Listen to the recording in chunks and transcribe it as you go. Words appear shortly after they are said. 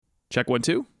Check 1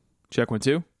 2. Check 1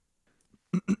 2.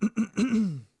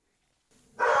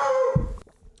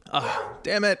 Oh,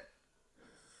 damn it.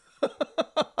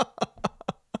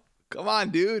 Come on,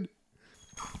 dude.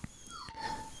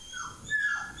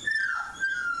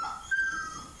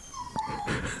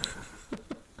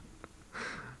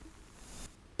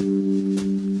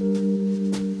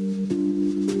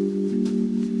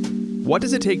 What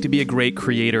does it take to be a great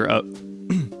creator of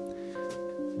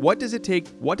What does it take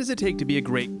to be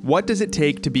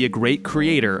a great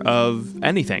creator of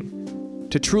anything?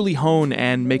 To truly hone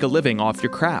and make a living off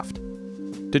your craft.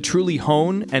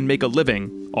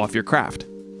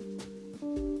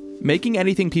 Making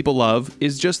anything people love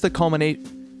is just the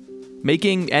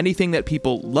Making anything that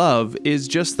people love is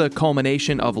just the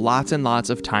culmination of lots and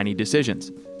lots of tiny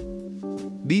decisions.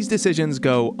 These decisions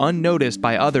go unnoticed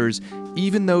by others,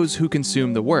 even those who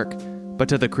consume the work, but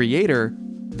to the creator,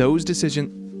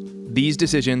 these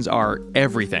decisions are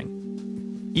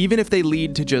everything. Even if they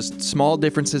lead to just small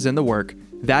differences in the work,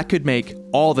 that could make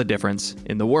all the difference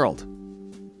in the world.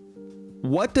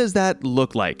 What does that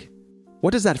look like?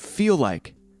 What does that feel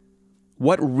like?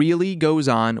 What really goes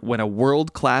on when a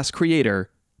world-class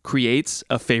creator creates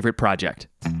a favorite project?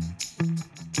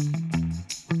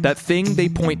 That thing they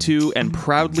point to and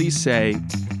proudly say,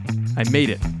 I made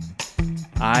it.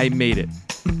 I made it.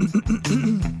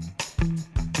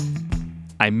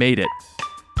 I made it.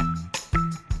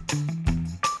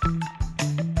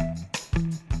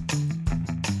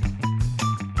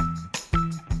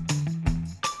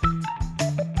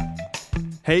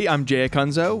 Hey, I'm Jay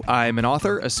Acunzo. I'm an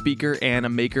author, a speaker, and a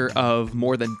maker of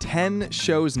more than 10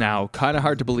 shows now. Kind of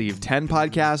hard to believe. 10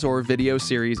 podcasts or video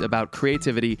series about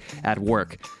creativity at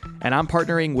work. And I'm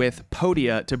partnering with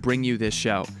Podia to bring you this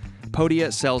show.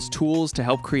 Podia sells tools to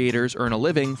help creators earn a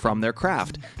living from their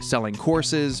craft, selling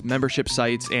courses, membership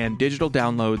sites, and digital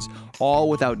downloads, all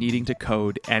without needing to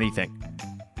code anything.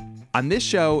 On this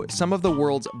show, some of the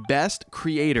world's best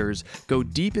creators go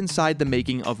deep inside the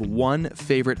making of one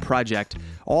favorite project,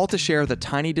 all to share the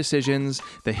tiny decisions,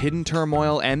 the hidden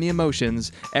turmoil, and the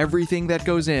emotions, everything that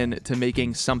goes into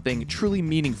making something truly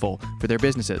meaningful for their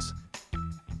businesses.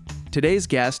 Today's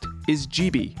guest is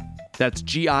Gibi. That's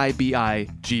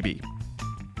G-I-B-I-G-B.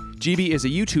 Gibi is a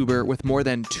YouTuber with more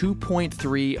than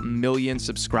 2.3 million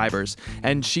subscribers,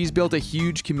 and she's built a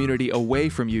huge community away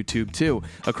from YouTube too,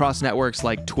 across networks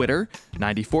like Twitter,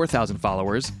 94,000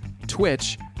 followers,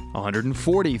 Twitch,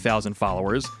 140,000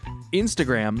 followers,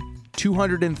 Instagram,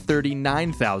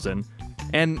 239,000,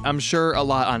 and I'm sure a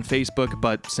lot on Facebook,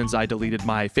 but since I deleted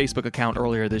my Facebook account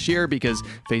earlier this year because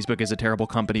Facebook is a terrible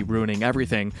company ruining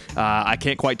everything, I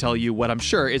can't quite tell you what I'm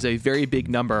sure is a very big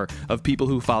number of people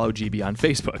who follow Gibi on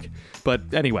Facebook.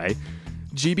 But anyway,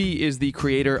 Gibi is the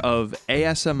creator of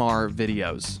ASMR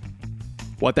videos.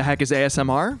 What the heck is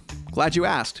ASMR? Glad you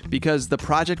asked, because the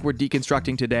project we're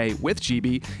deconstructing today with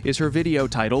Gibi is her video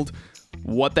titled,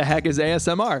 What the heck is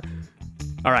ASMR?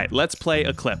 All right, let's play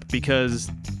a clip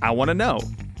because I want to know,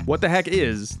 what the heck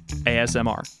is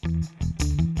ASMR?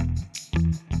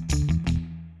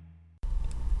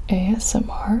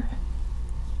 ASMR?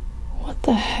 What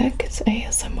the heck is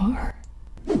ASMR?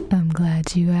 I'm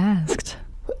glad you asked.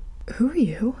 Who are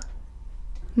you?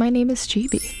 My name is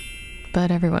Gibi,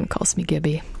 but everyone calls me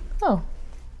Gibby. Oh,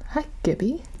 hi,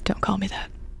 Gibby. Don't call me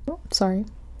that. Oh, sorry.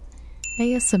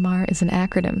 ASMR is an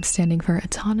acronym standing for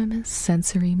Autonomous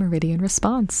Sensory Meridian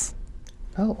Response.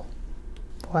 Oh,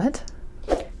 what?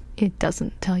 It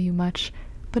doesn't tell you much,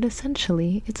 but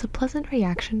essentially it's a pleasant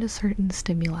reaction to certain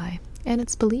stimuli, and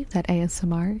it's believed that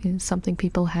ASMR is something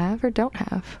people have or don't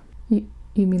have. You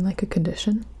mean like a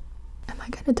condition? Am I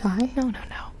gonna die? No.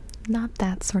 Not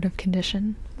that sort of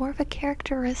condition. More of a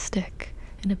characteristic.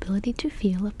 An ability to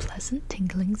feel a pleasant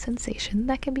tingling sensation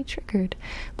that can be triggered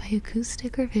by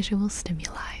acoustic or visual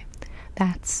stimuli.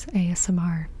 That's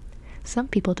ASMR. Some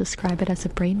people describe it as a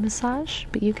brain massage,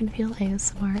 but you can feel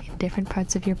ASMR in different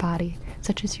parts of your body,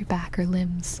 such as your back or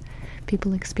limbs.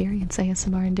 People experience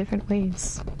ASMR in different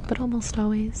ways, but almost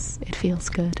always it feels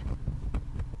good.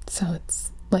 So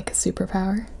it's like a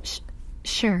superpower?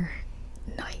 Sure.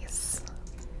 Nice.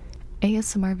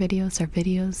 ASMR videos are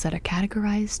videos that are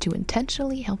categorized to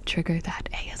intentionally help trigger that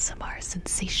ASMR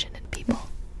sensation in people.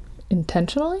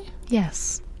 Intentionally?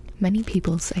 Yes. Many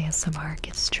people's ASMR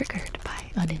gets triggered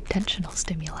by unintentional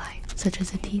stimuli, such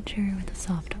as a teacher with a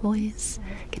soft voice,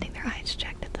 getting their eyes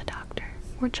checked at the doctor,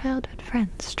 or childhood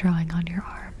friends drawing on your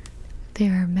arm.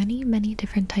 There are many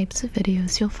different types of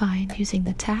videos you'll find using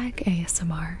the tag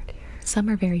ASMR. Some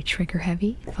are very trigger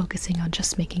heavy, focusing on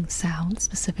just making sounds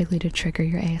specifically to trigger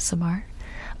your ASMR.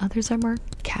 Others are more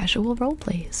casual role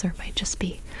plays, or might just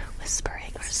be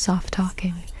whispering or soft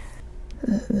talking.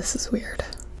 This is weird.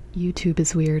 YouTube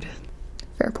is weird.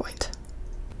 Fair point.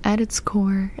 At its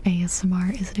core,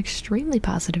 ASMR is an extremely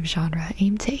positive genre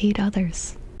aimed to aid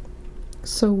others.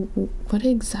 So, what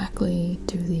exactly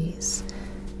do these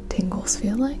tingles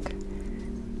feel like?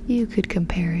 You could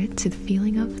compare it to the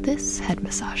feeling of this head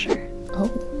massager.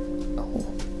 Oh.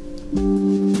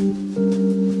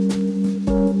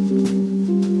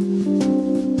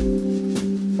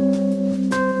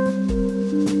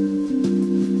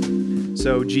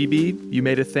 So, GB, you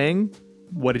made a thing.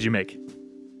 What did you make?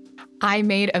 I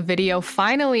made a video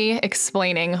finally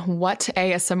explaining what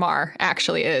ASMR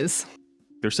actually is.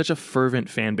 There's such a fervent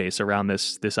fan base around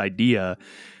this idea,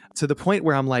 to the point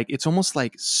where I'm like, it's almost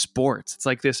like sports. It's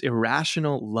like this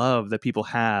irrational love that people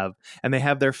have, and they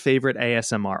have their favorite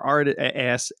ASMR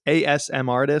artists.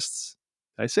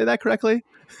 Did I say that correctly?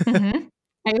 Mm-hmm.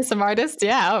 ASMR artist,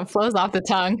 yeah, it flows off the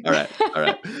tongue. All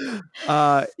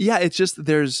right. Yeah, it's just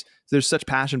there's such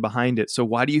passion behind it. So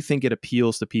why do you think it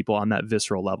appeals to people on that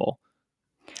visceral level?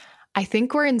 I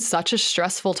think we're in such a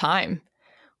stressful time.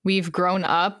 We've grown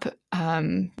up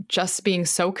just being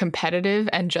so competitive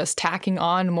and just tacking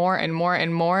on more and more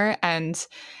and more. And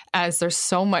as there's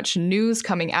so much news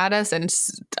coming at us, and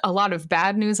it's a lot of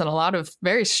bad news and a lot of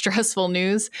very stressful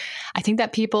news, I think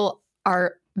that people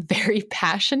are very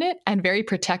passionate and very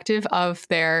protective of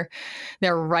their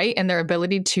right and their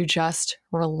ability to just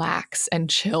relax and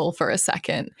chill for a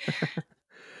second.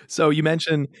 So you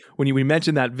mentioned, we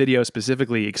mentioned that video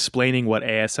specifically explaining what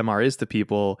ASMR is to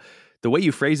people, the way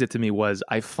you phrased it to me was,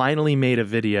 I finally made a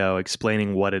video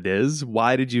explaining what it is.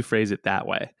 Why did you phrase it that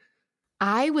way?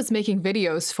 I was making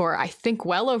videos for, I think,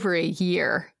 well over a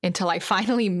year until I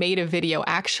finally made a video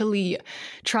actually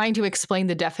trying to explain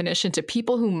the definition to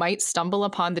people who might stumble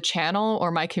upon the channel or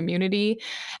my community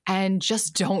and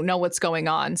just don't know what's going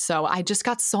on. So I just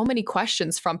got so many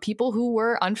questions from people who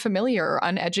were unfamiliar or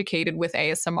uneducated with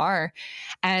ASMR.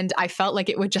 And I felt like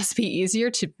it would just be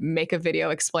easier to make a video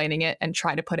explaining it and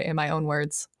try to put it in my own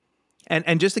words.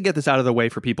 And just to get this out of the way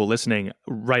for people listening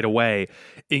right away,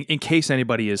 in case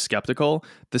anybody is skeptical,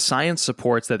 the science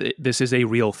supports that this is a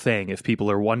real thing if people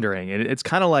are wondering. And it's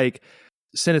kind of like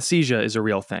synesthesia is a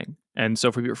real thing. And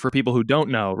so for people who don't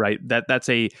know, right, that's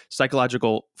a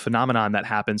psychological phenomenon that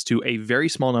happens to a very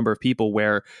small number of people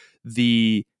where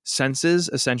the senses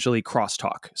essentially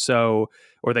crosstalk. So,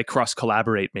 or they cross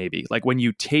collaborate maybe. Like when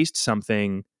you taste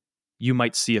something, you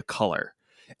might see a color.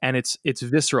 And it's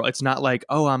visceral. It's not like,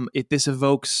 this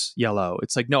evokes yellow.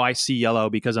 It's like, no, I see yellow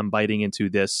because I'm biting into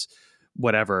this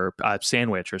whatever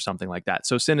sandwich or something like that.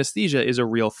 So synesthesia is a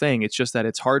real thing. It's just that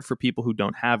it's hard for people who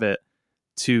don't have it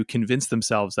to convince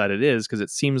themselves that it is, because it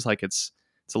seems like it's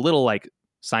a little like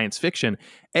science fiction.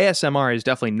 ASMR is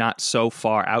definitely not so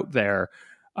far out there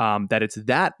that it's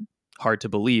that hard to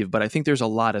believe, but I think there's a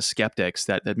lot of skeptics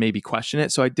that maybe question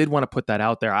it. So I did want to put that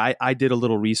out there. I did a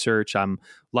little research. I'm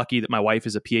lucky that my wife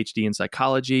is a PhD in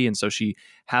psychology, and so she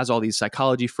has all these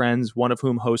psychology friends, one of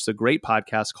whom hosts a great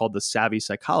podcast called The Savvy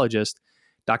Psychologist,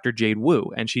 Dr. Jade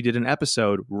Wu. And she did an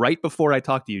episode right before I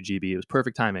talked to you, GB. It was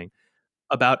perfect timing,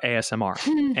 about ASMR.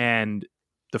 And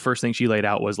the first thing she laid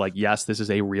out was like, yes, this is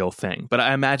a real thing. But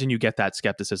I imagine you get that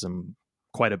skepticism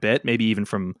quite a bit, maybe even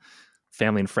from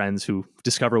family and friends who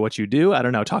discover what you do. I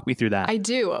don't know. Talk me through that. I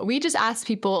do. We just ask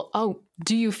people,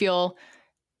 do you feel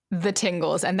the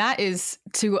tingles? And that is,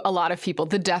 to a lot of people,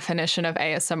 the definition of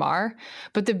ASMR.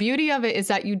 But the beauty of it is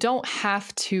that you don't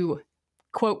have to,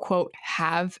 quote, quote,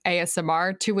 have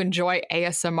ASMR to enjoy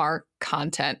ASMR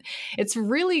content. It's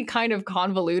really kind of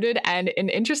convoluted and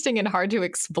interesting and hard to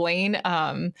explain.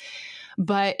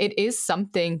 But it is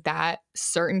something that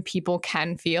certain people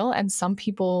can feel and some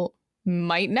people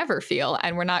might never feel,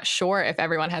 and we're not sure if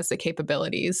everyone has the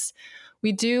capabilities.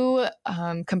 We do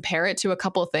compare it to a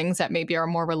couple of things that maybe are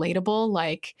more relatable.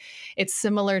 Like it's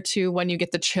similar to when you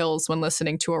get the chills when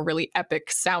listening to a really epic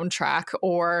soundtrack,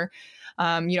 or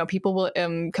people will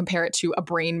compare it to a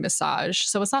brain massage.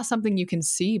 So it's not something you can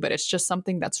see, but it's just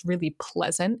something that's really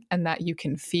pleasant and that you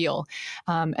can feel.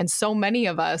 And so many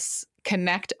of us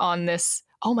connect on this.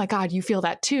 Oh my God, you feel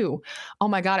that too. Oh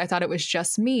my God, I thought it was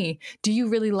just me. Do you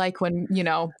really like when,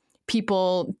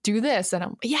 people do this?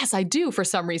 And yes, I do for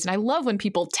some reason. I love when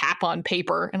people tap on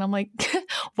paper. And I'm like,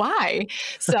 why?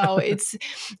 So it's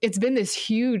been this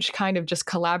huge kind of just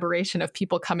collaboration of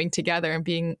people coming together and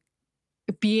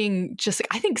being just,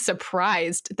 I think,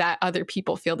 surprised that other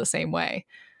people feel the same way.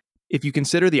 If you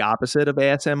consider the opposite of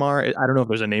ASMR, I don't know if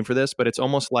there's a name for this, but it's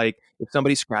almost like if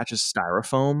somebody scratches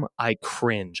styrofoam, I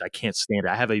cringe. I can't stand it.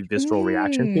 I have a visceral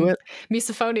reaction to it.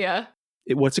 Misophonia.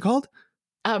 What's it called?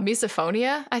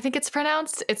 Misophonia, I think it's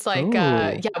pronounced. It's like Oh,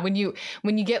 yeah, when you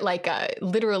get like a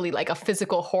literally like a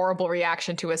physical horrible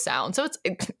reaction to a sound. So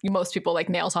most people like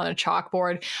nails on a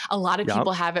chalkboard. A lot of yep.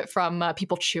 people have it from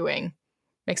people chewing.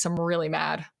 Makes them really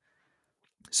mad.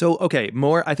 So, okay,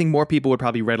 I think more people would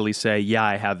probably readily say, yeah,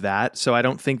 I have that. So I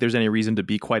don't think there's any reason to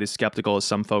be quite as skeptical as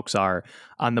some folks are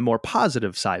on the more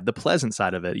positive side, the pleasant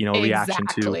side of it, a reaction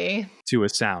Exactly. to a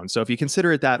sound. So if you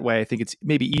consider it that way, I think it's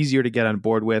maybe easier to get on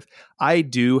board with. I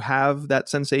do have that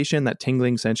sensation, that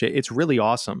tingling sensation. It's really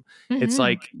awesome. It's Hmm.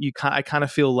 like I kind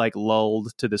of feel like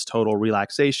lulled to this total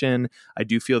relaxation. I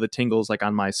do feel the tingles like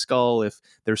on my skull if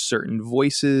there's certain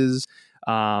voices.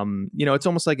 It's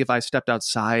almost like if I stepped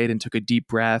outside and took a deep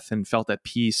breath and felt at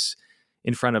peace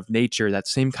in front of nature, that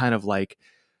same kind of like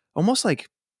almost like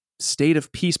state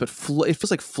of peace, but it feels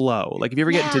like flow. Like if you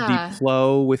ever get into deep Yeah.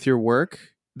 flow with your work,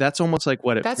 that's almost like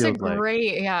what it feels like.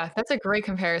 That's a great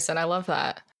comparison. I love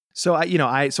that. So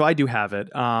I do have it.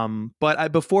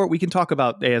 But before we can talk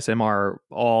about ASMR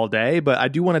all day, but I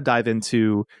do want to dive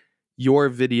into your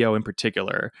video in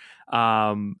particular.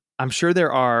 I'm sure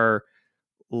there are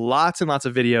lots and lots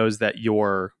of videos that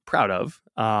you're proud of.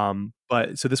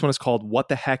 But so this one is called What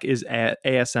the Heck is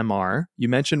ASMR? You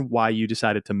mentioned why you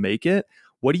decided to make it.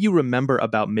 What do you remember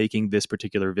about making this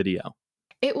particular video?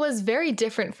 It was very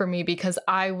different for me because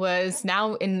I was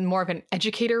now in more of an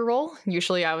educator role.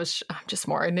 Usually I'm just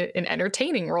more in an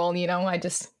entertaining role. I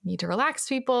just need to relax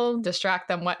people, distract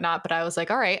them, whatnot. But I was like,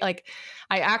 all right, like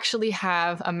I actually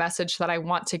have a message that I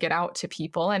want to get out to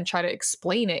people and try to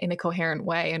explain it in a coherent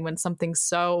way. And when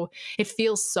it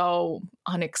feels so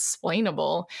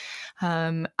unexplainable,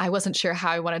 I wasn't sure how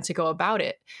I wanted to go about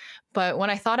it. But when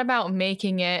I thought about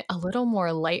making it a little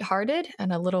more lighthearted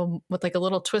and with like a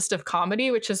little twist of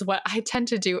comedy, which is what I tend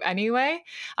to do anyway,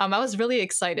 I was really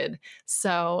excited.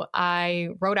 So I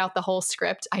wrote out the whole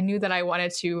script. I knew that I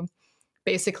wanted to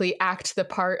basically act the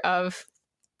part of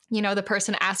the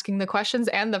person asking the questions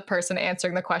and the person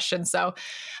answering the questions. So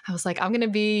I was like, I'm going to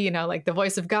be, like the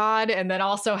voice of God, and then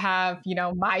also have,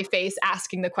 my face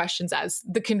asking the questions as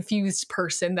the confused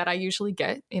person that I usually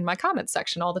get in my comments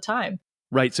section all the time.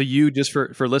 Right. So you, just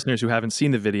for listeners who haven't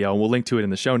seen the video, and we'll link to it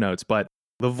in the show notes, but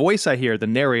the voice I hear, the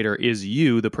narrator, is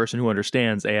you, the person who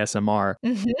understands ASMR.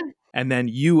 Mm-hmm. And then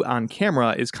you on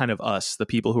camera is kind of us, the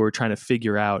people who are trying to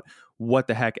figure out what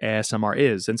the heck ASMR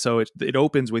is. And so it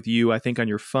opens with you, I think, on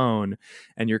your phone,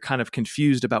 and you're kind of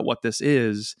confused about what this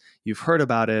is. You've heard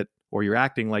about it, or you're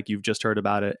acting like you've just heard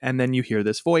about it. And then you hear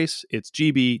this voice. It's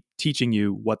GB teaching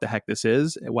you what the heck this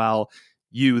is, while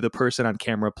you, the person on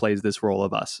camera, plays this role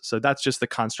of us. So that's just the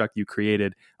construct you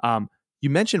created. You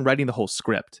mentioned writing the whole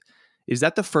script. Is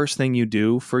that the first thing you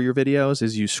do for your videos?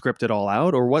 Is you script it all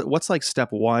out? Or what's like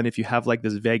step one if you have like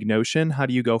this vague notion? How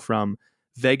do you go from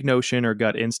vague notion or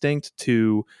gut instinct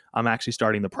to I'm actually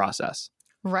starting the process?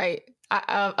 Right.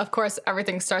 Of course,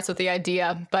 everything starts with the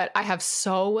idea, but I have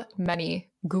so many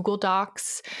Google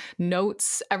Docs,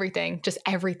 notes, everything. Just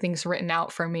everything's written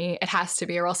out for me. It has to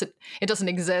be, or else it doesn't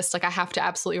exist. Like I have to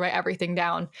absolutely write everything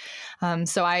down.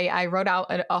 So I wrote out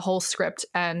a whole script,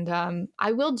 and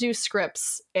I will do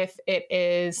scripts if it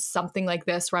is something like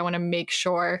this where I want to make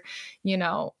sure,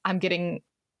 I'm getting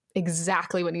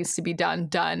exactly what needs to be done.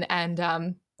 And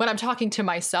when I'm talking to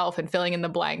myself and filling in the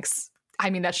blanks, I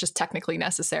mean, that's just technically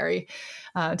necessary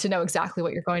to know exactly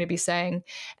what you're going to be saying.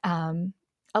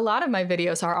 A lot of my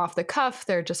videos are off the cuff.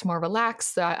 They're just more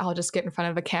relaxed. I'll just get in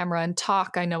front of a camera and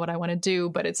talk. I know what I want to do,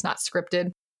 but it's not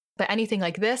scripted. But anything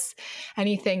like this,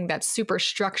 anything that's super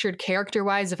structured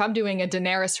character-wise, if I'm doing a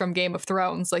Daenerys from Game of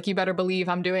Thrones, like you better believe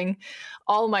I'm doing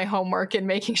all my homework and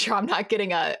making sure I'm not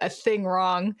getting a thing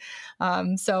wrong.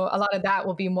 So a lot of that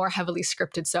will be more heavily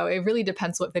scripted. So it really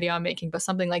depends what video I'm making, but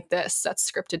something like this, that's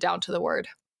scripted down to the word.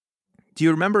 Do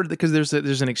you remember, because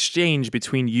there's an exchange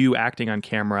between you acting on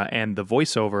camera and the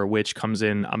voiceover, which comes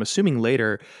in, I'm assuming,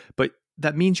 later, but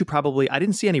that means I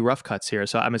didn't see any rough cuts here.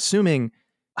 So I'm assuming,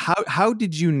 how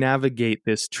did you navigate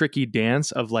this tricky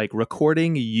dance of like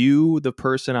recording you, the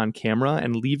person on camera,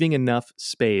 and leaving enough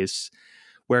space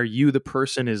where you, the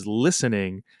person, is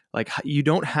listening? Like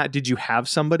did you have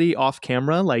somebody off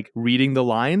camera like reading the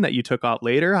line that you took out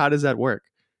later? How does that work?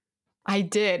 I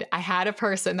did. I had a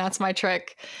person. That's my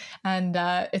trick. And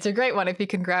it's a great one if you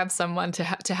can grab someone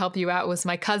to help you out. Was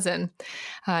my cousin.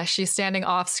 She's standing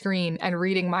off screen and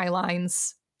reading my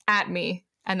lines at me.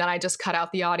 And then I just cut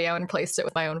out the audio and replaced it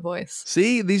with my own voice.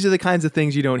 See, these are the kinds of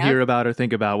things you don't hear about or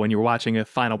think about when you're watching a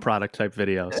final product type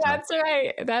video. So. That's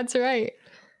right. That's right.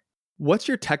 What's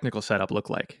your technical setup look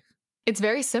like? It's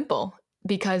very simple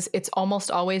because it's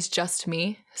almost always just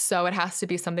me. So it has to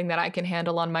be something that I can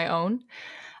handle on my own.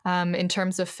 In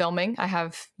terms of filming, I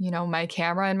have, my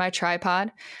camera and my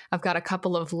tripod. I've got a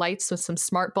couple of lights with some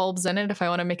smart bulbs in it if I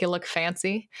want to make it look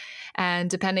fancy. And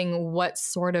depending what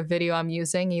sort of video I'm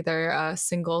using, either a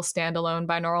single standalone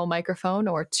binaural microphone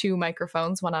or two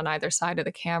microphones, one on either side of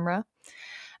the camera.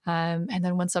 And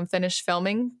then once I'm finished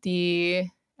filming, the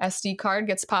SD card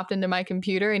gets popped into my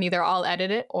computer and either I'll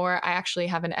edit it or I actually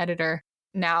have an editor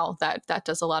now that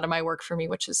does a lot of my work for me,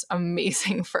 which is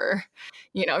amazing for,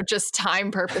 just time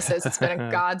purposes. It's been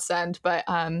a godsend. But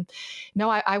no,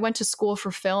 I went to school for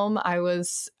film. I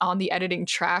was on the editing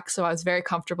track, so I was very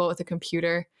comfortable with a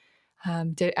computer.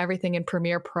 Did everything in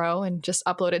Premiere Pro and just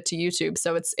uploaded to YouTube.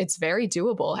 So it's very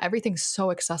doable. Everything's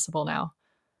so accessible now.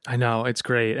 I know, it's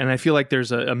great. And I feel like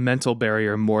there's a mental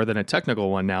barrier more than a technical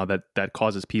one now that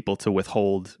causes people to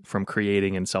withhold from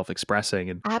creating and self-expressing.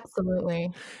 And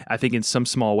absolutely. I think in some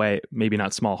small way, maybe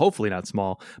not small, hopefully not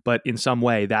small, but in some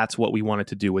way, that's what we wanted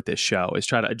to do with this show, is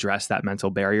try to address that mental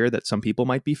barrier that some people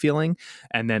might be feeling.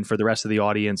 And then for the rest of the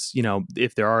audience,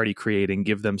 if they're already creating,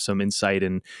 give them some insight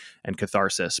and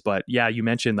catharsis. But yeah, you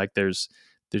mentioned like there's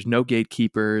no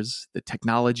gatekeepers. The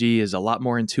technology is a lot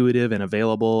more intuitive and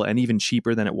available and even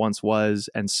cheaper than it once was.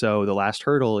 And so the last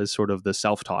hurdle is sort of the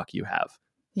self-talk you have.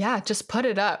 Yeah, just put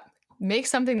it up. Make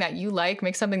something that you like,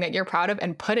 make something that you're proud of,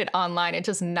 and put it online. It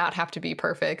does not have to be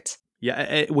perfect.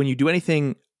 Yeah, when you do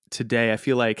anything today, I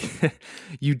feel like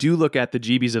you do look at the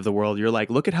GBs of the world. You're like,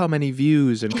 look at how many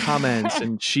views and comments.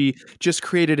 And she just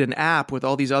created an app with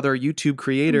all these other YouTube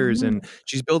creators and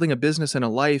she's building a business and a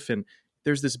life. And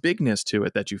there's this bigness to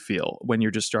it that you feel when you're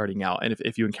just starting out. And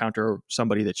if you encounter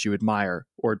somebody that you admire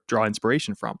or draw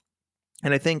inspiration from.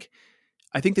 And I think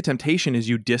the temptation is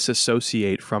you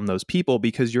disassociate from those people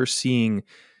because you're seeing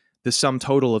the sum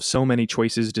total of so many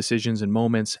choices, decisions, and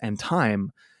moments and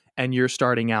time. And you're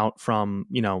starting out from,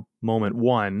 moment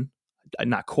one,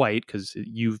 not quite, because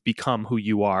you've become who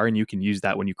you are and you can use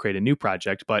that when you create a new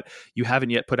project, but you haven't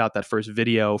yet put out that first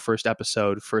video, first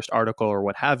episode, first article, or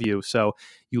what have you. So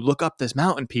you look up this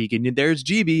mountain peak and there's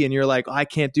GB and you're like, I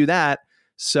can't do that.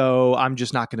 So I'm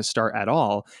just not going to start at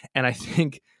all. And I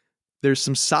think there's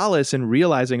some solace in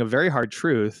realizing a very hard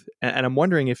truth. And I'm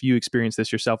wondering if you experienced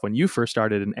this yourself when you first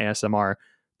started in ASMR.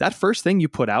 That first thing you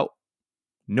put out,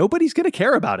 nobody's going to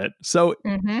care about it. So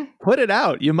put it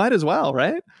out. You might as well,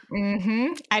 right?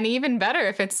 And even better,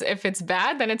 if it's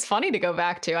bad, then it's funny to go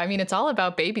back to. I mean, it's all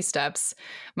about baby steps.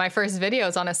 My first video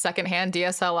is on a secondhand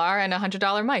DSLR and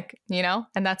 $100 mic,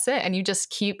 and that's it. And you just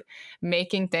keep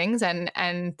making things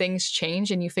and things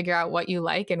change and you figure out what you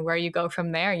like and where you go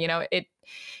from there.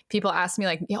 People ask me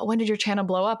like, when did your channel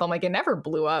blow up? I'm like, it never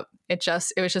blew up. It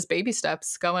was just baby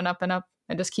steps going up and up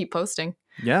and just keep posting.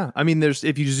 Yeah. I mean,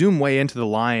 if you zoom way into the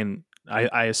line,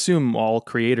 I assume all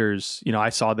creators, I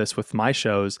saw this with my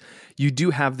shows, you do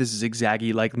have this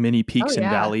zigzaggy like mini peaks and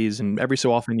valleys. And every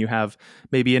so often you have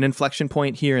maybe an inflection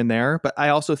point here and there. But I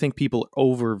also think people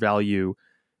overvalue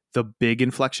the big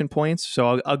inflection points.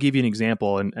 So I'll give you an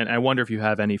example. And I wonder if you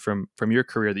have any from your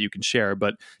career that you can share.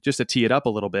 But just to tee it up a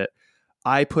little bit,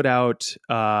 I put out,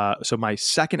 so my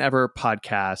second ever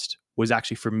podcast was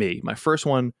actually for me. My first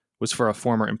one was for a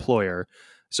former employer.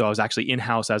 So I was actually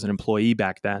in-house as an employee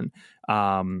back then,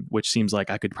 which seems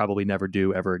like I could probably never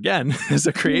do ever again as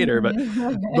a creator.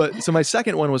 But so my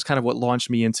second one was kind of what launched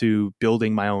me into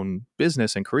building my own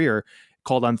business and career,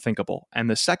 called Unthinkable. And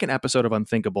the second episode of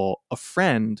Unthinkable, a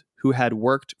friend who had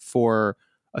worked for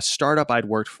a startup I'd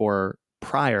worked for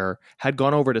prior had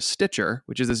gone over to Stitcher,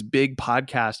 which is this big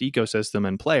podcast ecosystem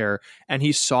and player, and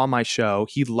he saw my show.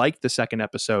 He liked the second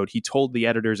episode. He told the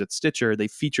editors at Stitcher, they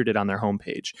featured it on their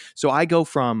homepage. So I go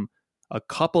from a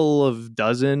couple of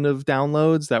dozen of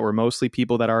downloads that were mostly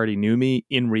people that already knew me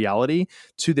in reality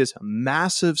to this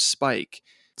massive spike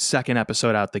second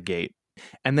episode out the gate.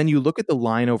 And then you look at the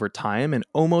line over time and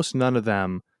almost none of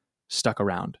them stuck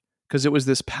around because it was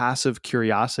this passive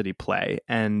curiosity play.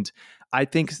 And I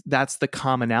think that's the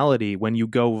commonality when you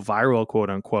go viral, quote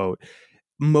unquote.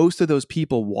 Most of those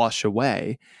people wash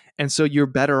away. And so you're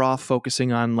better off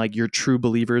focusing on like your true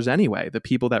believers anyway, the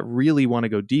people that really want to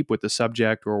go deep with the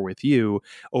subject or with you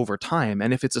over time.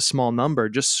 And if it's a small number,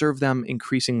 just serve them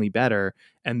increasingly better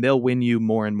and they'll win you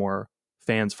more and more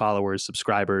fans, followers,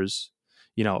 subscribers,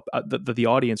 the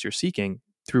audience you're seeking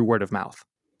through word of mouth.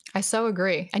 I so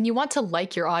agree. And you want to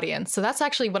like your audience. So that's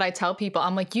actually what I tell people.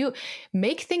 I'm like, you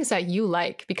make things that you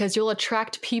like because you'll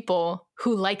attract people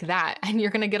who like that and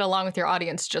you're going to get along with your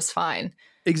audience just fine.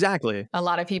 Exactly. A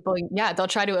lot of people, they'll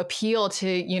try to appeal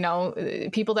to,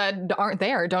 people that aren't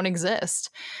there, don't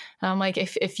exist. And I'm like,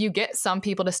 if you get some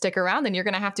people to stick around, then you're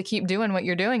going to have to keep doing what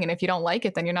you're doing. And if you don't like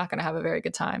it, then you're not going to have a very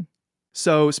good time.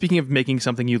 So speaking of making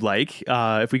something you like,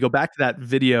 if we go back to that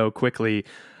video quickly,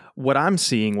 what I'm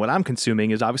seeing, what I'm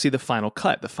consuming is obviously the final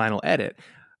cut, the final edit.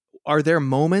 Are there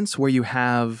moments where you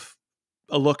have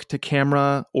a look to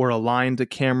camera or a line to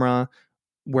camera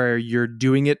where you're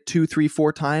doing it 2, 3,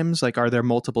 4 times? Like, are there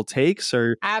multiple takes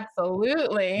or?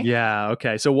 Absolutely. Yeah.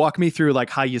 Okay. So walk me through like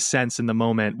how you sense in the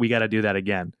moment, we got to do that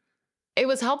again. It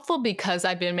was helpful because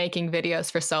I've been making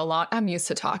videos for so long. I'm used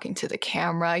to talking to the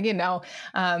camera,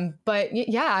 but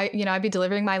I'd be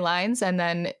delivering my lines and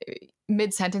then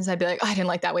mid sentence, I'd be like, oh, I didn't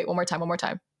like that. Wait, one more time.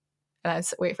 And I'd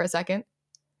wait for a second.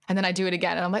 And then I do it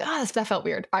again. And I'm like, oh, that felt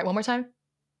weird. All right, one more time.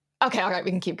 Okay, all right,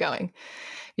 we can keep going.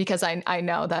 Because I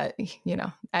know that,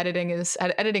 editing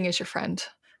is your friend.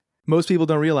 Most people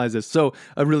don't realize this. So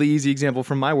a really easy example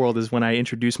from my world is when I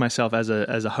introduce myself as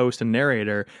a host and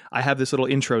narrator, I have this little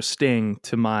intro sting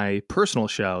to my personal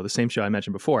show, the same show I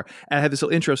mentioned before. And I have this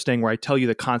little intro sting where I tell you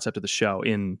the concept of the show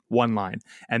in one line.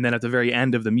 And then at the very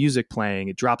end of the music playing,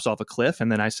 it drops off a cliff.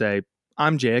 And then I say,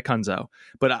 I'm Jay Acunzo.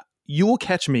 But you will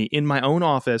catch me in my own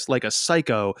office like a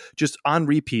psycho, just on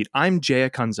repeat. I'm Jay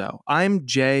Acunzo. I'm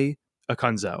Jay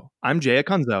Acunzo. I'm Jay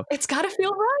Acunzo. It's got to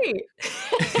feel right.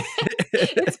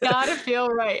 It's got to feel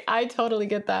right. I totally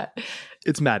get that.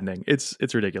 It's maddening.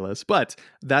 It's ridiculous. But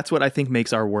that's what I think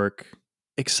makes our work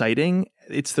exciting.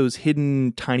 It's those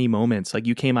hidden tiny moments. Like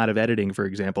you came out of editing, for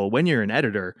example. When you're an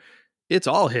editor, it's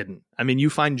all hidden. I mean, you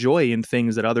find joy in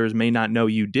things that others may not know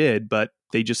you did, but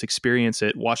they just experience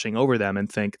it washing over them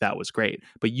and think that was great.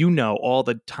 But you know all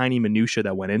the tiny minutia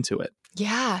that went into it.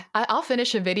 Yeah, I'll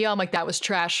finish a video. I'm like, that was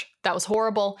trash. That was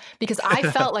horrible because I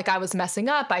felt like I was messing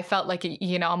up. I felt like,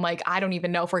 I'm like, I don't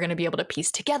even know if we're going to be able to piece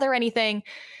together anything.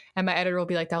 And my editor will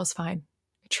be like, that was fine.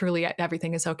 Truly,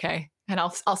 everything is okay. And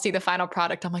I'll see the final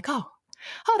product. I'm like, oh,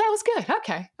 that was good.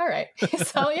 Okay. All right.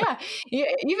 So yeah,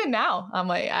 even now I'm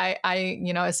like, I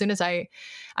as soon as I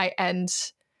end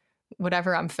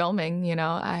whatever I'm filming,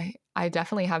 I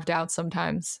definitely have doubts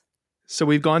sometimes. So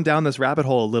we've gone down this rabbit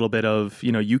hole a little bit of,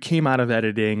 you came out of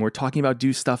editing. We're talking about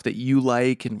do stuff that you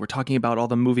like, and we're talking about all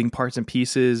the moving parts and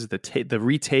pieces, the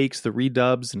retakes, the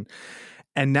redubs,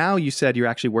 and now you said you're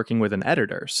actually working with an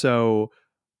editor. So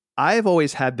I've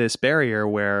always had this barrier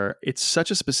where it's such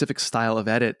a specific style of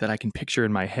edit that I can picture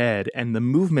in my head, and the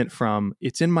movement from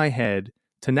it's in my head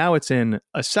to now it's in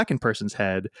a second person's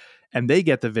head, and they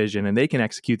get the vision and they can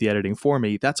execute the editing for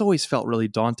me. That's always felt really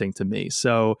daunting to me.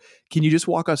 So can you just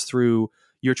walk us through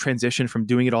your transition from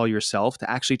doing it all yourself to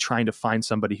actually trying to find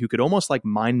somebody who could almost like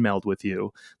mind meld with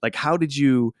you? Like, how did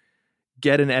you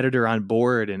get an editor on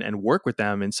board and work with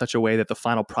them in such a way that the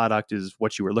final product is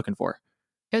what you were looking for?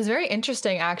 It was very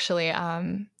interesting, actually.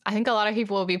 I think a lot of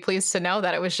people will be pleased to know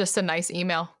that it was just a nice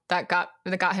email that got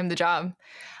him the job.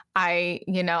 I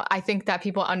think that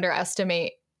people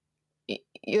underestimate.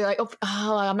 You're like,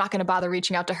 oh, I'm not going to bother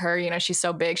reaching out to her. She's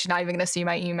so big. She's not even going to see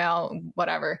my email,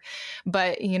 whatever.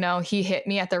 But, he hit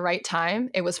me at the right time.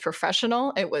 It was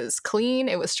professional. It was clean.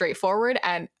 It was straightforward.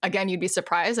 And again, you'd be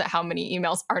surprised at how many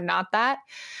emails are not that.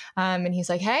 And he's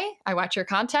like, hey, I watch your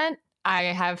content. I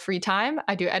have free time.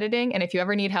 I do editing. And if you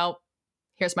ever need help,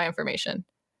 here's my information.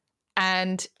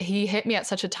 And he hit me at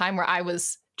such a time where I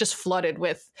was just flooded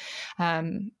with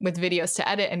videos to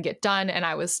edit and get done. And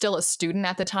I was still a student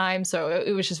at the time. So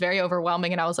it was just very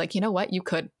overwhelming. And I was like, you know what? You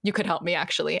could help me,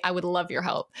 actually. I would love your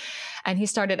help. And he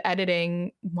started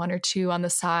editing 1 or 2 on the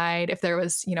side. If there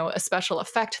was, a special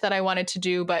effect that I wanted to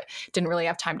do, but didn't really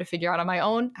have time to figure out on my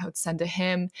own, I would send to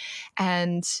him.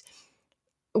 And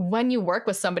when you work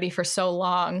with somebody for so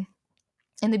long,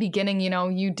 in the beginning,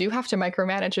 you do have to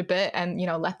micromanage a bit and,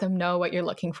 let them know what you're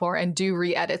looking for and do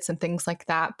re-edits and things like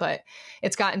that. But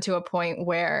it's gotten to a point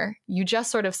where you just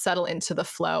sort of settle into the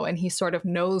flow and he sort of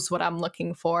knows what I'm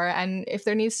looking for. And if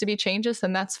there needs to be changes,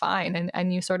 then that's fine.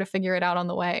 And you sort of figure it out on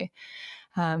the way.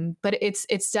 But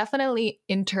it's definitely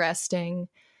interesting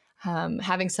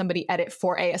having somebody edit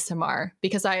for ASMR,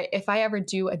 because if I ever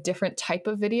do a different type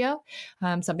of video,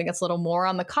 something that's a little more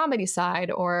on the comedy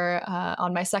side, or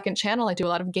on my second channel, I do a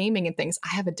lot of gaming and things.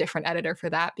 I have a different editor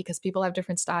for that because people have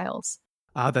different styles.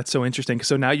 That's so interesting.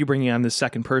 So now you're bringing on this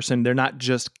second person. They're not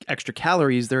just extra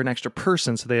calories, they're an extra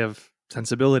person. So they have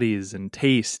sensibilities and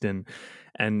taste and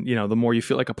the more you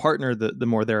feel like a partner, the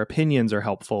more their opinions are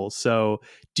helpful. So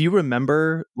do you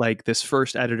remember like this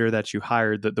first editor that you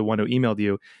hired, the one who emailed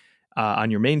you,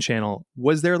 on your main channel,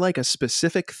 was there like a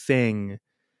specific thing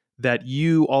that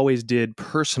you always did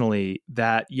personally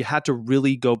that you had to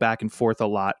really go back and forth a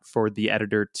lot for the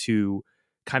editor to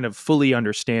kind of fully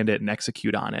understand it and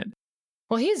execute on it?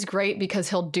 Well, he's great because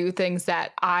he'll do things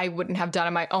that I wouldn't have done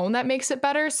on my own that makes it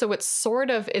better. So it sort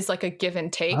of is like a give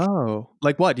and take. Oh,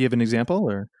 like what? Do you have an example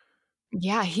or?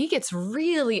 Yeah, he gets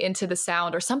really into the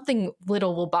sound, or something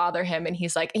little will bother him. And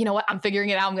he's like, you know what? I'm figuring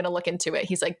it out. I'm going to look into it.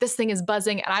 He's like, this thing is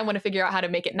buzzing and I want to figure out how to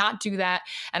make it not do that.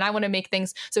 And I want to make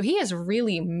things. So he has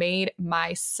really made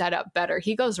my setup better.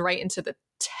 He goes right into the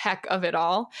tech of it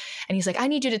all. And he's like, I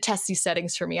need you to test these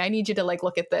settings for me. I need you to like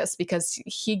look at this, because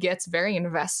he gets very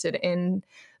invested in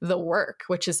the work,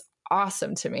 which is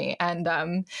awesome to me.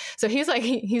 And so he's like,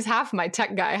 he's half my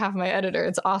tech guy, half my editor.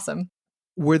 It's awesome.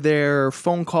 Were there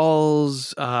phone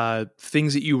calls,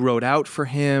 things that you wrote out for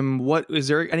him? What is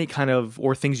there any kind of,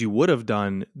 or things you would have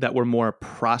done that were more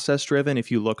process driven if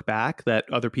you look back, that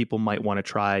other people might want to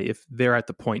try if they're at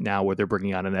the point now where they're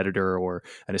bringing on an editor or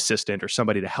an assistant or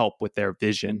somebody to help with their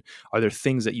vision? Are there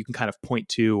things that you can kind of point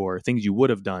to, or things you would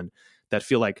have done that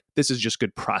feel like this is just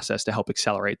good process to help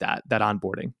accelerate that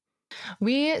onboarding?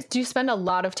 We do spend a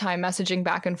lot of time messaging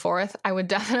back and forth. I would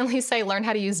definitely say learn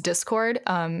how to use Discord.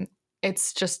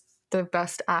 It's just the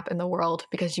best app in the world,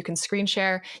 because you can screen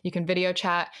share, you can video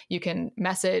chat, you can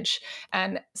message.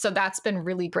 And so that's been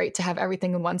really great to have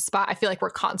everything in one spot. I feel like we're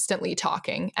constantly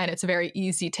talking, and it's very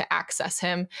easy to access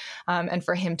him, and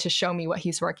for him to show me what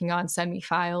he's working on, send me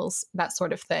files, that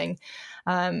sort of thing.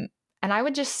 And I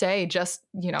would just say,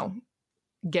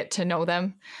 get to know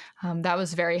them. That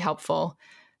was very helpful.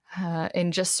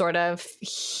 And just sort of,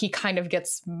 he kind of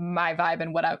gets my vibe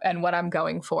and what I'm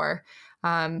going for.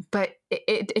 But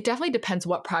it definitely depends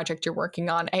what project you're working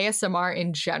on. ASMR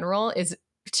in general is,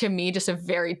 to me, just a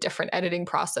very different editing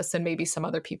process than maybe some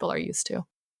other people are used to.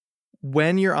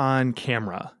 When you're on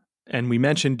camera, and we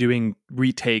mentioned doing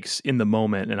retakes in the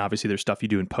moment, and obviously there's stuff you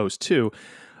do in post too,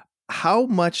 how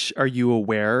much are you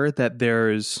aware that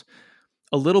there's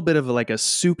a little bit of like a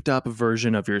souped up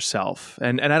version of yourself?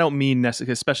 And I don't mean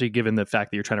necessarily, especially given the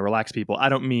fact that you're trying to relax people, I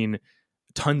don't mean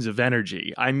tons of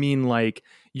energy. I mean, like,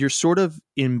 you're sort of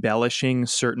embellishing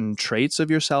certain traits of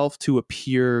yourself to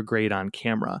appear great on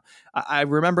camera. I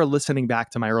remember listening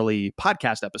back to my early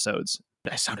podcast episodes.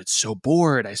 I sounded so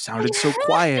bored. I sounded so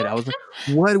quiet. I was like,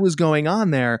 what was going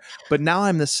on there? But now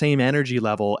I'm the same energy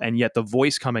level, and yet the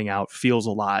voice coming out feels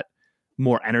a lot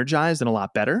more energized and a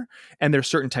lot better. And there's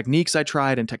certain techniques I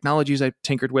tried and technologies I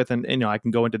tinkered with. And I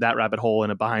can go into that rabbit hole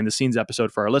in a behind the scenes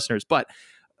episode for our listeners. But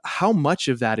how much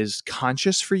of that is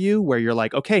conscious for you, where you're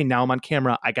like, okay, now I'm on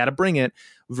camera, I got to bring it,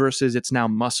 versus it's now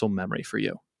muscle memory for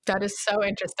you? That is so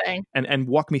interesting. And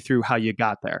walk me through how you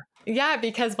got there. Yeah,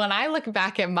 because when I look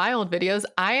back at my old videos,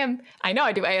 I know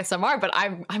I do ASMR, but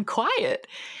I'm quiet.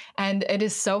 And it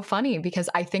is so funny, because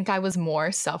I think I was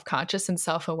more self-conscious and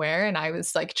self-aware, and I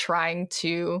was like trying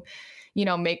to,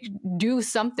 do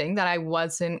something that I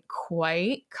wasn't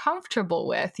quite comfortable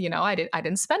with. I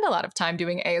didn't spend a lot of time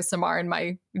doing ASMR in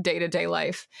my day-to-day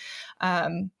life.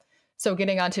 So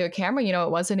getting onto a camera,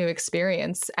 it was a new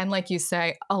experience. And like you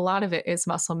say, a lot of it is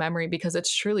muscle memory, because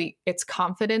it's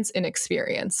confidence in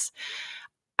experience.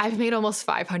 I've made almost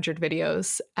 500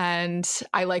 videos, and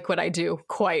I like what I do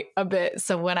quite a bit.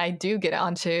 So when I do get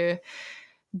onto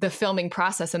the filming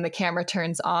process and the camera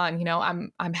turns on,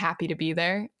 I'm happy to be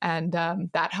there. And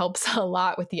that helps a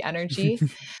lot with the energy.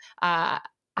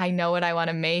 I know what I want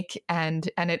to make, and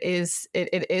it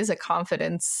is a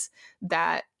confidence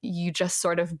that you just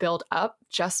sort of build up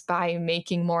just by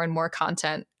making more and more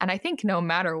content. And I think no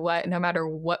matter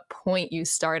what point you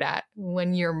start at,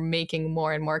 when you're making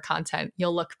more and more content,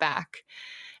 you'll look back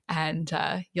and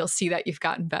you'll see that you've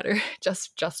gotten better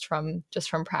just from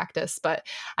practice. But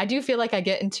I do feel like I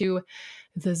get into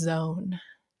the zone.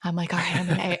 I'm like, all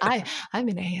right, I'm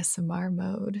in ASMR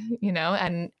mode,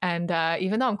 and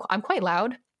even though I'm quite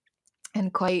loud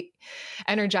and quite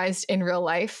energized in real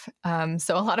life,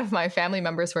 so a lot of my family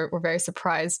members were very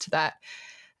surprised that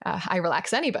I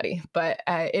relax anybody. But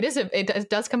it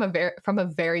does come from a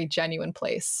very genuine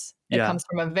place. It comes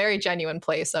from a very genuine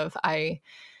place of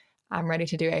I'm ready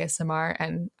to do ASMR,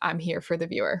 and I'm here for the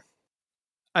viewer.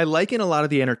 I liken a lot of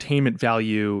the entertainment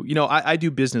value. I do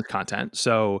business content.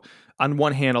 So on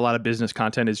one hand, a lot of business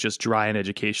content is just dry and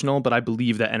educational, but I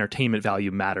believe that entertainment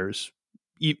value matters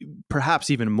perhaps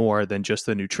even more than just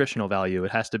the nutritional value.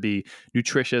 It has to be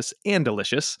nutritious and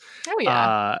delicious. Oh,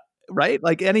 yeah. Right?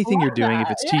 Like anything you're doing, if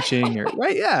it's teaching or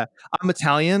right. Yeah. I'm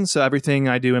Italian, so everything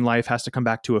I do in life has to come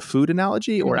back to a food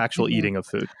analogy or actual eating of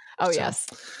food. Oh, so, yes.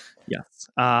 Yes.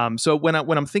 So when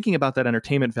I'm thinking about that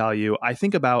entertainment value, I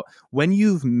think about when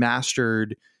you've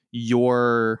mastered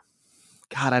your,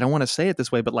 God, I don't want to say it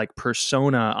this way, but like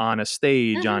persona on a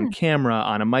stage, on camera,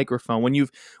 on a microphone,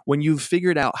 when you've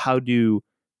figured out how to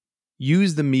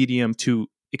use the medium to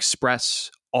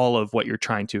express all of what you're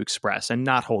trying to express and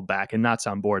not hold back and not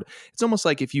sound bored. It's almost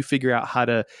like if you figure out how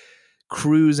to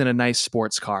cruise in a nice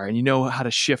sports car and you know how to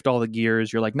shift all the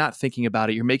gears. You're like not thinking about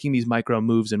it. You're making these micro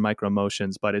moves and micro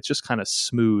motions, but it's just kind of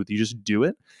smooth. You just do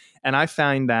it. And I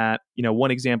find that, one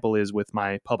example is with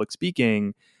my public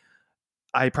speaking,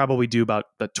 I probably do about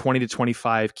the 20 to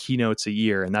 25 keynotes a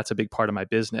year, and that's a big part of my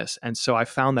business. And so I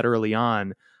found that early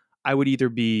on, I would either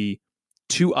be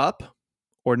too up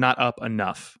or not up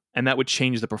enough. And that would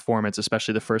change the performance,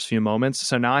 especially the first few moments.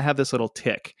 So now I have this little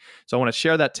tick. So I want to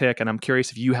share that tick, and I'm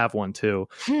curious if you have one too.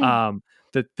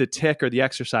 The tick or the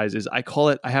exercise is, I call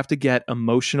it, I have to get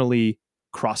emotionally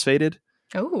crossfaded.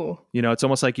 Oh. It's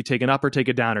almost like you take an up or take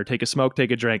a down or take a smoke,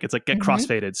 take a drink. It's like get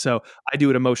crossfaded. So I do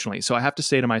it emotionally. So I have to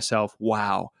say to myself,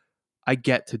 wow, I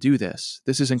get to do this.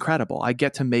 This is incredible. I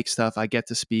get to make stuff. I get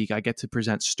to speak. I get to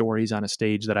present stories on a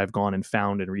stage that I've gone and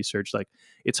found and researched. Like,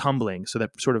 it's humbling. So that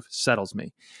sort of settles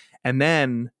me. And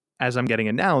then as I'm getting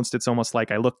announced, it's almost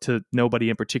like I look to nobody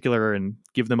in particular and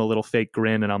give them a little fake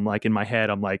grin. And I'm like, in my head,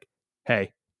 I'm like,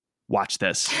 hey, watch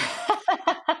this.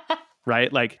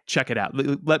 Right? Like, check it out.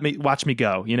 Watch me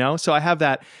go, So I have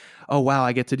that, oh, wow,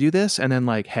 I get to do this. And then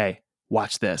like, hey,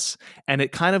 watch this. And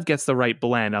it kind of gets the right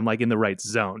blend. I'm like in the right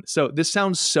zone. So this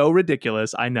sounds so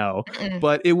ridiculous, I know,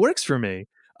 but it works for me.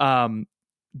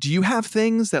 Do you have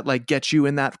things that like get you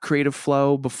in that creative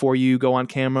flow before you go on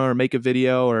camera or make a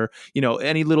video, or,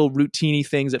 any little routine-y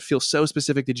things that feel so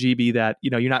specific to GB that,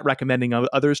 you're not recommending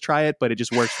others try it, but it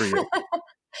just works for you?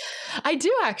 I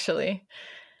do, actually.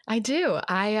 I do.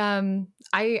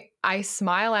 I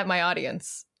smile at my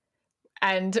audience.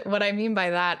 And what I mean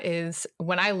by that is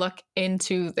when I look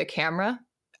into the camera,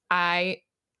 I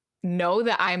know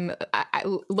that I'm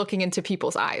looking into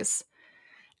people's eyes.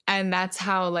 And that's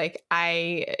how like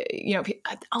oh,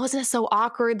 isn't it so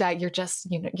awkward that you're just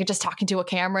talking to a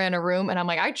camera in a room? And I'm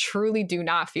like, I truly do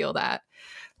not feel that.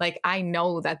 Like, I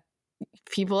know that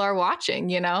people are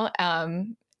watching,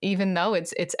 even though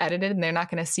it's edited and they're not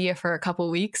going to see it for a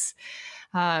couple weeks.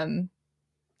 When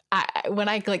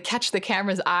I like catch the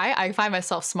camera's eye, I find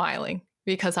myself smiling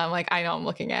because I'm like, I know I'm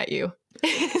looking at you.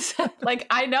 Like,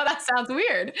 I know that sounds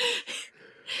weird,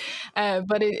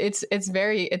 but it's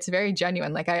very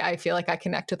genuine. Like, I feel like I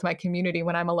connect with my community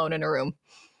when I'm alone in a room.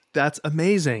 That's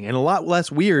amazing and a lot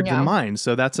less weird than mine.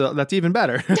 So that's even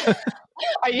better.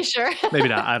 Are you sure? Maybe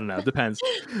not. I don't know. Depends.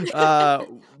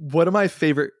 One of my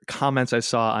favorite comments I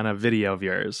saw on a video of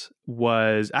yours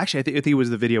was actually, I think it was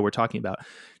the video we're talking about.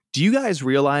 Do you guys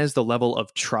realize the level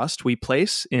of trust we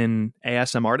place in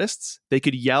ASM artists? They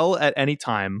could yell at any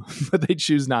time, but they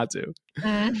choose not to.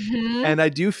 And I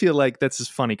do feel like that's a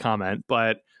funny comment,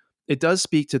 but it does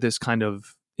speak to this kind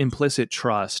of implicit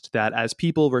trust that as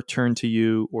people return to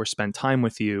you or spend time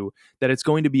with you, that it's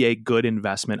going to be a good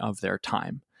investment of their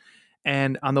time.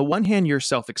 And on the one hand, you're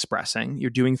self-expressing, you're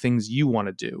doing things you want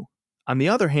to do. On the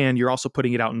other hand, you're also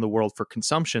putting it out in the world for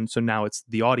consumption. So now it's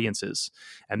the audiences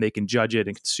and they can judge it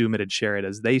and consume it and share it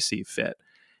as they see fit.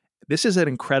 This is an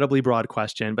incredibly broad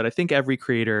question, but I think every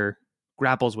creator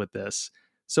grapples with this.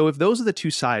 So if those are the two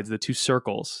sides, the two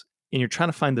circles, and you're trying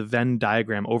to find the Venn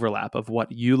diagram overlap of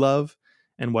what you love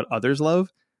and what others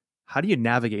love, how do you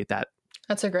navigate that?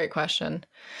 That's a great question.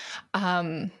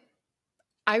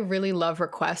 I really love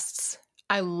requests.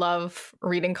 I love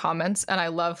reading comments and I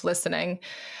love listening.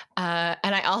 And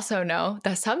I also know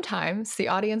that sometimes the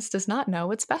audience does not know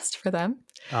what's best for them.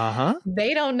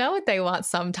 They don't know what they want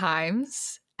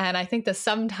sometimes. And I think the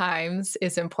sometimes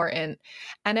is important.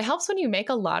 And it helps when you make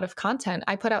a lot of content.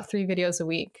 I put out 3 videos a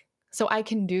week. So I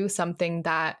can do something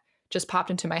that just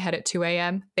popped into my head at 2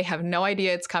 a.m. They have no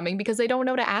idea it's coming because they don't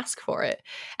know to ask for it.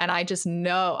 And I just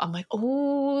know, I'm like,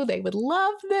 oh, they would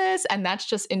love this. And that's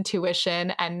just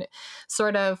intuition and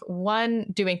sort of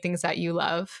doing things that you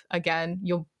love. Again,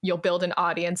 you'll build an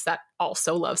audience that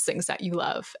also loves things that you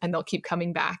love and they'll keep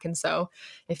coming back. And so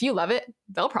if you love it,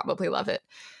 they'll probably love it.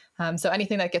 So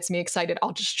anything that gets me excited,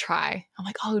 I'll just try. I'm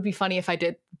like, oh, it would be funny if I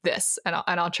did this and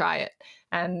I'll try it.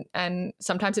 And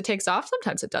sometimes it takes off,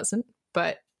 sometimes it doesn't,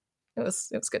 but it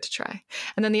was good to try.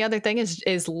 And then the other thing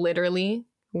is literally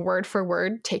word for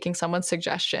word taking someone's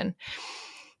suggestion.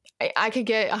 I could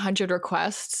get 100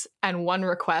 requests and one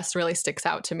request really sticks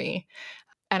out to me.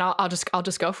 And I'll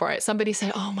just go for it. Somebody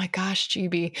said, oh my gosh,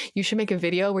 GB, you should make a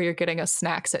video where you're getting us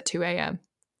snacks at 2 a.m.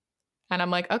 And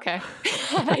I'm like, okay.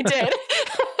 And I did.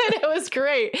 And it was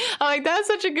great. I'm like, that's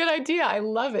such a good idea. I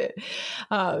love it.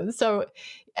 So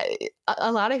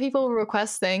a lot of people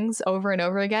request things over and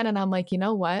over again. And I'm like, you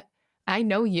know what? I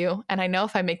know you. And I know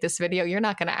if I make this video, you're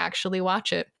not going to actually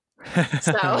watch it.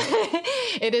 So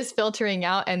it is filtering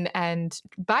out and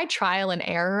by trial and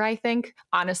error, I think,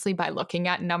 honestly, by looking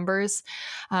at numbers,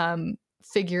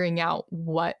 figuring out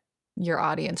what your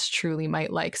audience truly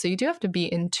might like. So you do have to be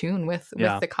in tune with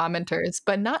the commenters,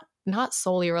 but not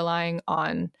solely relying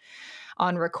on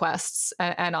requests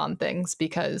and on things,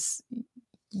 because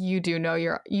you do know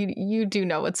you do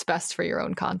know what's best for your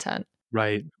own content.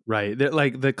 Right.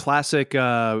 Like the classic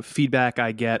feedback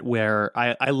I get where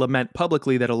I lament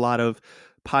publicly that a lot of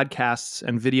podcasts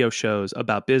and video shows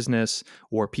about business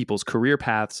or people's career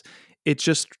paths, it's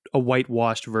just a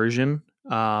whitewashed version.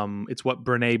 It's what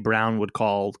Brene Brown would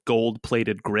call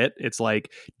gold-plated grit. It's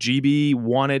like GB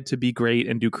wanted to be great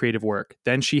and do creative work.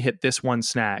 Then she hit this one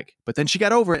snag, but then she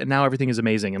got over it and now everything is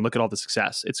amazing. And look at all the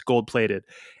success. It's gold-plated.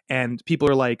 And people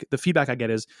are like, the feedback I get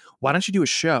is, why don't you do a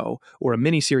show or a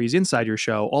mini series inside your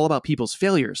show all about people's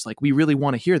failures? Like, we really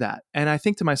want to hear that. And I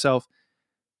think to myself,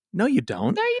 no, you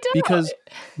don't. No, you don't. Because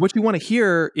what you want to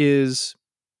hear is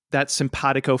that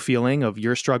simpatico feeling of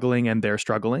you're struggling and they're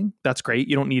struggling. That's great.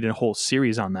 You don't need a whole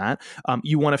series on that.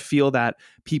 You want to feel that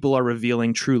people are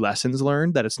revealing true lessons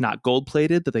learned, that it's not gold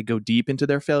plated, that they go deep into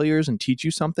their failures and teach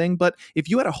you something. But if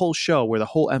you had a whole show where the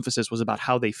whole emphasis was about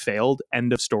how they failed,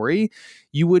 end of story,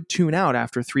 you would tune out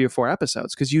after 3 or 4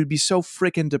 episodes because you'd be so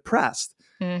freaking depressed.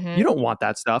 Mm-hmm. You don't want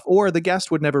that stuff, or the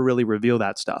guest would never really reveal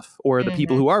that stuff, or the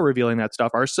people who are revealing that stuff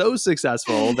are so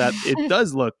successful that it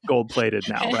does look gold-plated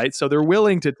now, right? So they're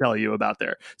willing to tell you about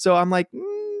their. So I'm like,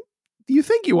 do you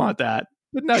think you want that?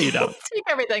 But no, you don't. Take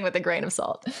everything with a grain of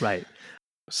salt. Right.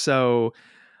 So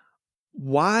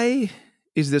why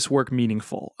is this work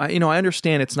meaningful? I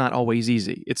understand it's not always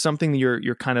easy. It's something that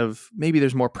you're kind of, maybe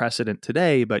there's more precedent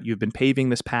today, but you've been paving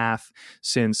this path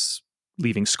since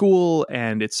leaving school,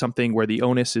 and it's something where the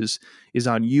onus is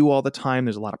on you all the time.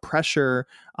 There's a lot of pressure.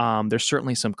 There's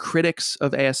certainly some critics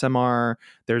of ASMR.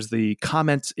 There's the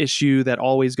comments issue that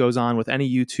always goes on with any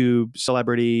YouTube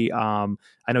celebrity. I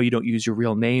know you don't use your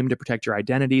real name to protect your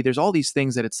identity. There's all these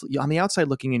things that it's on the outside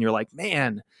looking in, you're like,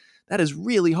 man, that is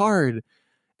really hard.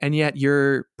 And yet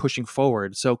you're pushing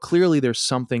forward. So clearly there's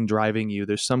something driving you.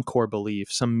 There's some core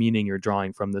belief, some meaning you're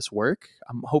drawing from this work.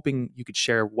 I'm hoping you could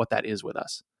share what that is with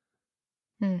us.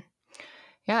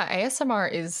 Yeah,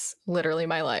 ASMR is literally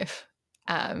my life.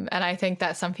 And I think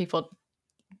that some people,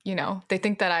 they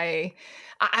think that I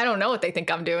don't know what they think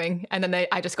I'm doing. And then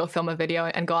I just go film a video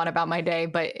and go on about my day.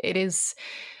 But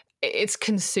it's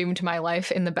consumed my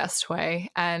life in the best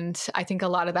way. And I think a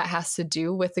lot of that has to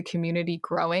do with the community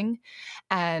growing.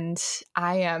 And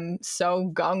I am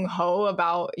so gung-ho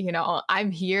about,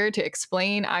 I'm here to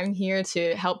explain. I'm here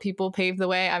to help people pave the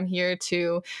way. I'm here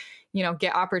to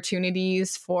get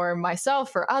opportunities for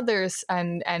myself, for others,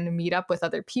 and meet up with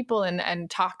other people and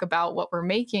talk about what we're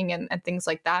making and things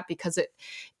like that, because it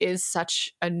is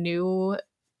a new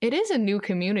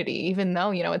community, even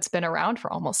though, it's been around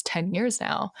for almost 10 years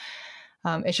now.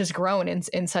 It's just grown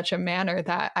in such a manner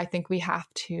that I think we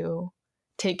have to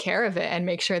take care of it and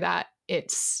make sure that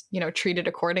it's, treated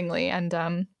accordingly. And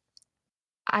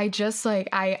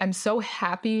I'm so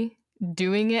happy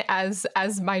doing it as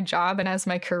my job and as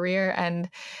my career, and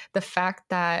the fact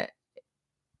that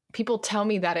people tell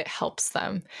me that it helps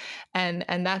them, and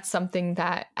that's something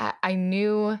that I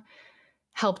knew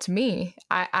helped me.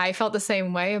 I felt the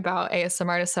same way about ASMR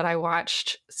artists that I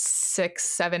watched 6,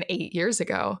 7, 8 years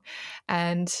ago,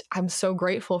 and I'm so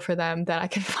grateful for them that I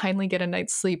can finally get a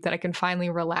night's sleep, that I can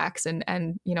finally relax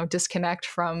and disconnect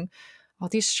from all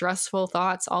these stressful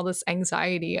thoughts, all this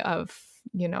anxiety of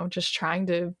just trying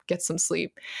to get some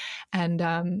sleep.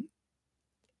 And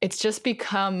it's just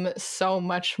become so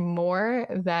much more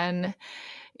than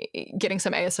getting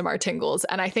some ASMR tingles.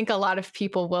 And I think a lot of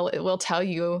people will tell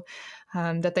you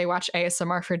that they watch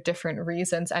ASMR for different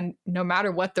reasons. And no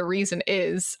matter what the reason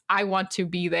is, I want to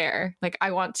be there. Like,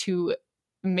 I want to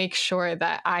make sure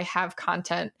that I have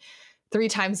content 3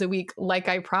 times a week, like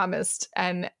I promised.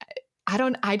 And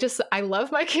I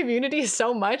love my community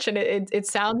so much, and it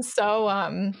sounds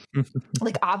so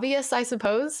like obvious, I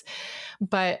suppose,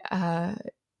 but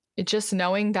just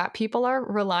knowing that people are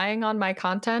relying on my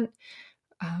content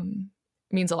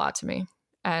means a lot to me,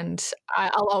 and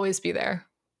I'll always be there.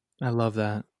 I love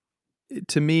that.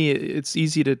 To me, it's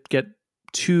easy to get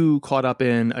too caught up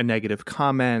in a negative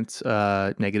comment,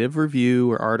 negative review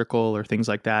or article or things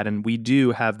like that, and we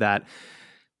do have that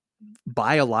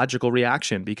biological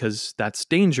reaction because that's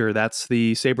danger. That's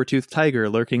the saber-toothed tiger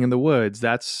lurking in the woods.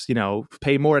 That's,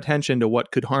 pay more attention to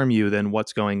what could harm you than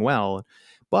what's going well.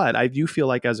 But I do feel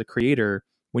like as a creator,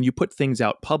 when you put things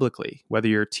out publicly, whether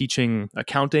you're teaching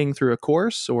accounting through a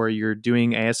course or you're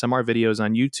doing ASMR videos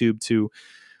on YouTube to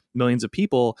millions of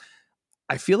people,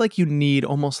 I feel like you need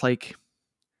almost like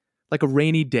a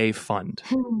rainy day fund,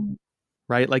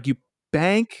 right? Like you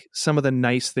bank some of the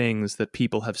nice things that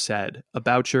people have said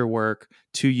about your work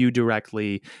to you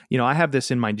directly. I have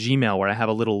this in my Gmail where I have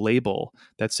a little label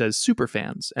that says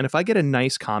superfans. And if I get a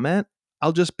nice comment,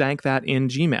 I'll just bank that in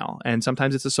Gmail. And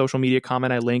sometimes it's a social media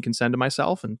comment I link and send to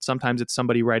myself. And sometimes it's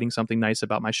somebody writing something nice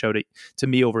about my show to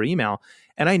me over email.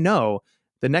 And I know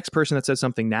the next person that says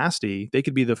something nasty, they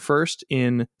could be the first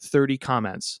in 30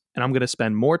 comments. And I'm going to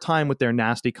spend more time with their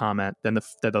nasty comment than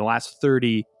the last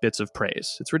 30 bits of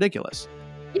praise. It's ridiculous.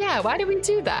 Yeah, why do we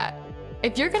do that?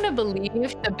 If you're going to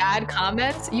believe the bad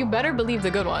comments, you better believe the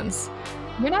good ones.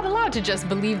 You're not allowed to just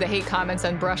believe the hate comments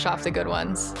and brush off the good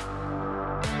ones.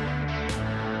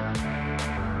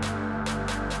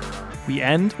 We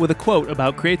end with a quote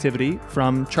about creativity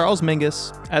from Charles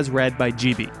Mingus, as read by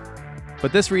GB.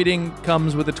 But this reading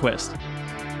comes with a twist.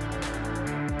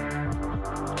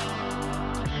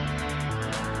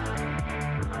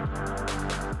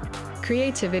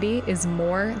 Creativity is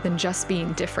more than just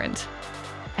being different.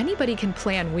 Anybody can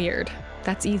plan weird.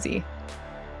 That's easy.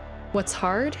 What's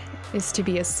hard is to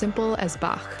be as simple as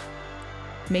Bach.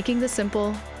 Making the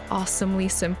simple awesomely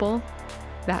simple,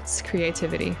 that's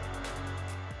creativity.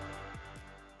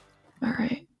 All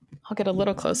right, I'll get a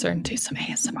little closer and do some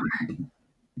ASMR.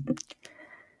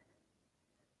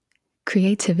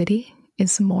 Creativity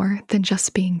is more than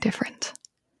just being different.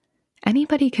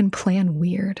 Anybody can plan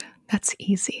weird. That's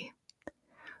easy.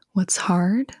 What's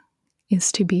hard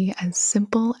is to be as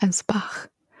simple as Bach.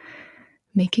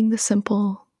 Making the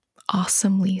simple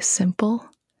awesomely simple,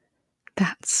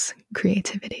 that's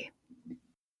creativity.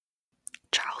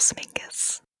 Charles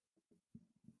Mingus.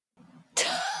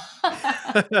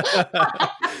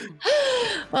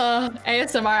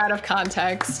 ASMR out of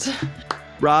context.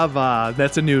 Brava.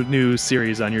 That's a new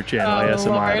series on your channel, ASMR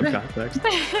Lord. Out of Context.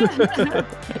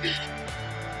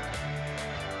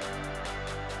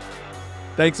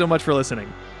 Thanks so much for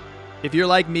listening. If you're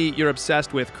like me, you're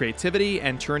obsessed with creativity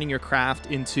and turning your craft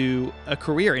into a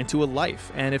career, into a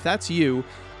life. And if that's you,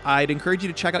 I'd encourage you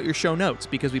to check out your show notes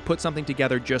because we put something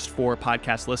together just for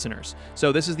podcast listeners.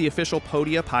 So this is the official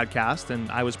Podia podcast, and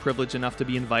I was privileged enough to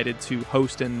be invited to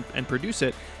host and produce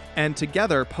it. And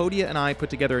together, Podia and I put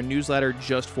together a newsletter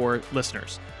just for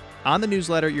listeners. On the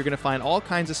newsletter, you're going to find all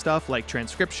kinds of stuff like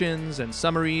transcriptions and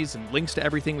summaries and links to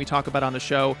everything we talk about on the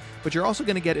show, but you're also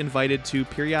going to get invited to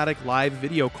periodic live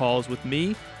video calls with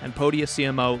me and Podia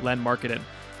CMO Len Marketing.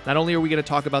 Not only are we going to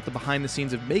talk about the behind the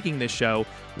scenes of making this show,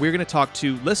 we're going to talk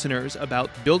to listeners about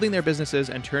building their businesses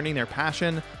and turning their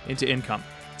passion into income.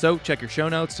 So check your show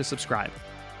notes to subscribe.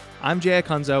 I'm Jay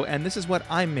Acunzo, and this is what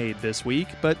I made this week,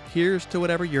 but here's to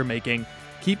whatever you're making.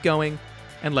 Keep going,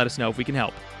 and let us know if we can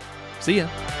help. See ya.